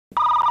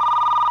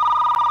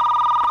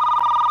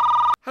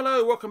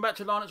Hello, welcome back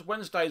to Linux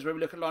Wednesdays, where we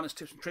look at Linux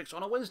tips and tricks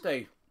on a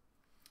Wednesday.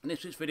 In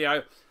this week's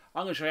video,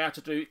 I'm going to show you how to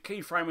do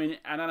keyframing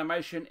and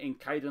animation in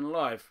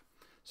kdenlive.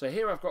 So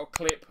here I've got a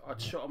clip I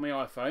shot on my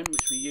iPhone,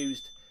 which we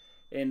used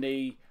in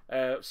the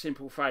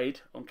simple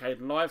fade on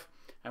kdenlive.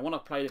 And when I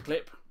play the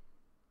clip,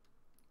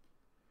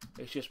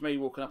 it's just me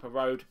walking up a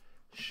road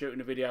shooting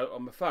a video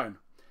on my phone.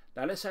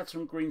 Now let's add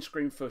some green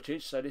screen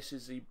footage. So this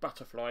is the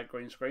butterfly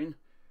green screen,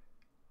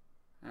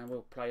 and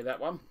we'll play that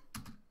one.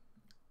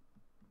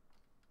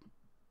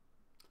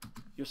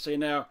 You'll see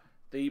now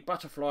the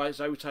butterfly is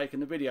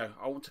overtaking the video.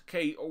 I want to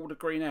key all the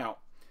green out.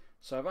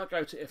 So if I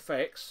go to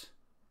effects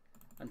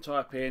and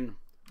type in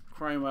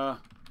Chroma,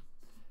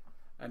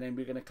 and then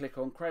we're going to click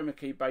on Chroma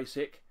Key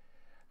Basic,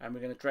 and we're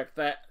going to drag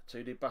that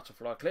to the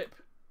butterfly clip.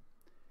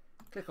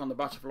 Click on the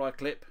butterfly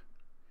clip,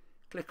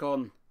 click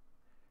on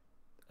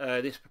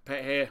this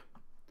pipette here,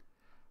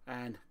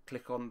 and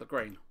click on the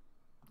green.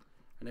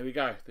 And there we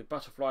go. The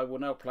butterfly will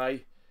now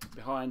play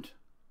behind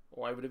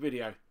or over the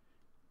video.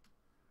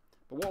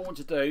 But what I want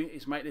to do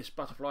is make this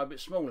butterfly a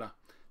bit smaller.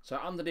 So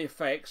under the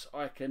effects,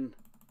 I can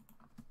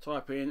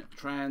type in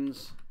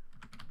transform,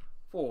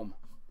 and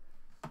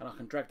I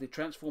can drag the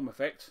transform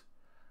effect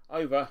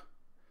over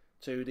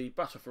to the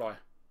butterfly.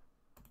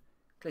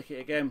 Click it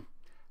again,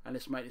 and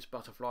let's make this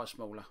butterfly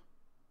smaller.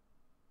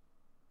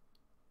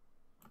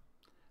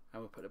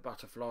 And we'll put the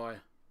butterfly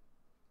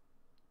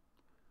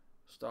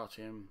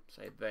starting,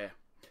 say, there.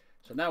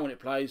 So now when it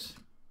plays,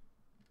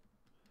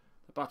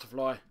 the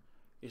butterfly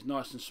is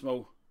nice and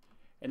small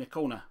in the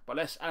corner. But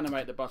let's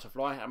animate the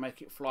butterfly and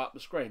make it fly up the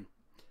screen.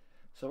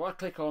 So if I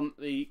click on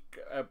the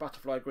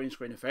butterfly green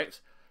screen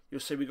effect, you'll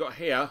see we've got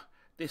here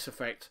this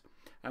effect,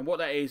 and what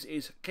that is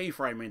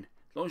keyframing.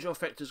 As long as your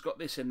effect has got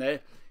this in there,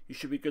 you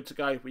should be good to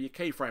go with your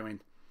keyframing.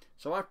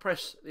 So I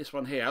press this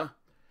one here,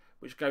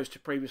 which goes to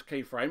previous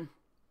keyframe.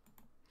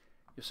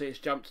 You'll see it's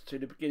jumped to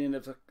the beginning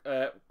of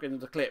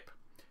the clip.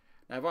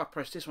 Now if I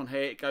press this one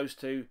here, it goes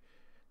to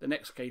the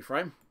next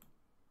keyframe,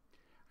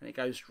 and it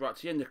goes right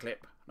to the end of the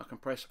clip. And I can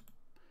press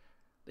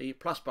the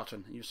plus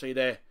button, and you see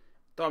there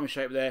diamond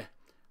shape there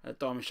and a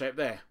diamond shape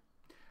there.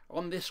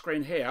 On this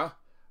screen here,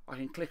 I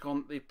can click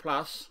on the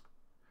plus,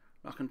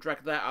 and I can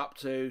drag that up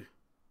to,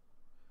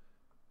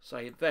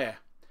 say, there.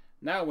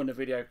 Now when the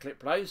video clip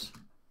plays,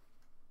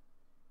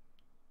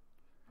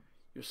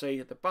 you'll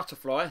see the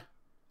butterfly,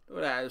 look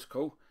at that, it's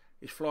cool,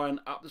 is flying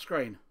up the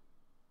screen.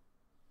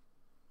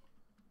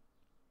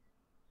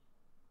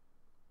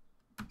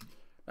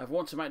 Now if I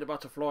want to make the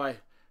butterfly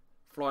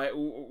fly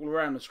all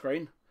around the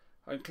screen,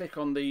 I can click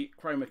on the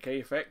Chroma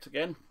Key effect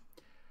again,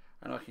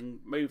 and I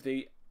can move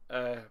the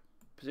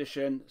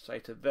position, say,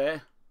 to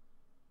there,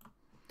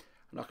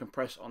 and I can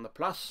press on the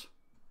plus,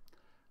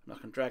 and I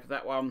can drag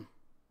that one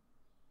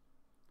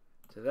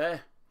to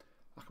there.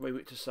 I can move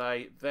it to,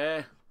 say,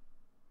 there,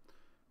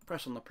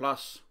 press on the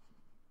plus,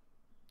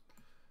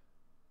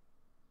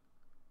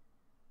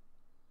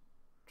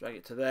 drag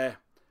it to there.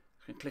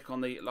 I can click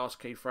on the last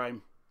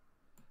keyframe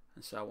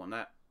and say I want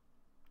that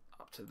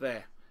up to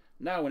there.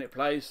 Now when it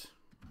plays,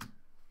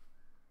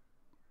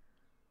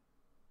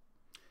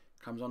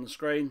 comes on the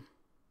screen,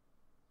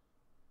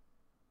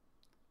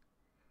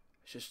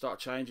 it should start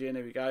changing.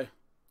 There we go,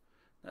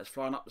 that's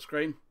flying up the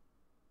screen.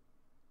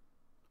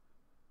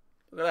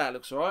 Look at that, it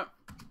looks alright.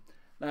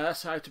 Now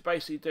that's how to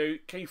basically do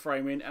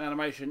keyframing and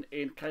animation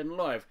in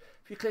kdenlive.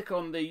 If you click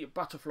on the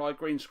butterfly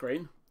green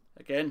screen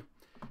again,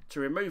 to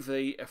remove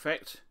the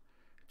effect,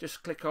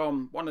 just click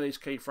on one of these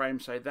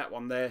keyframes, say that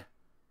one there,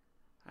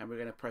 and we're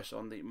going to press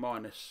on the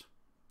minus.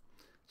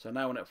 So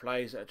now when it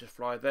plays, it'll just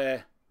fly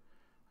there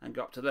and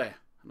go up to there.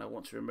 And I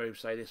want to remove,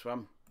 say, this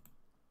one,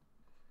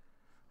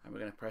 and we're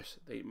going to press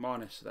the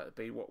minus. So that would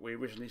be what we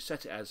originally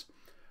set it as.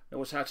 That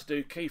was how to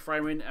do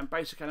keyframing and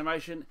basic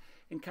animation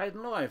in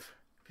kdenlive.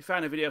 If you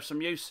found the video of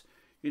some use,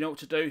 you know what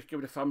to do. Give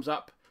it a thumbs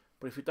up.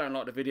 But if you don't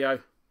like the video,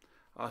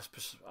 I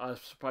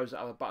suppose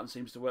that other button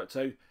seems to work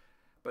too.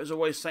 But as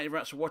always, thank you very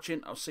much for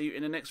watching. I'll see you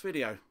in the next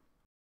video.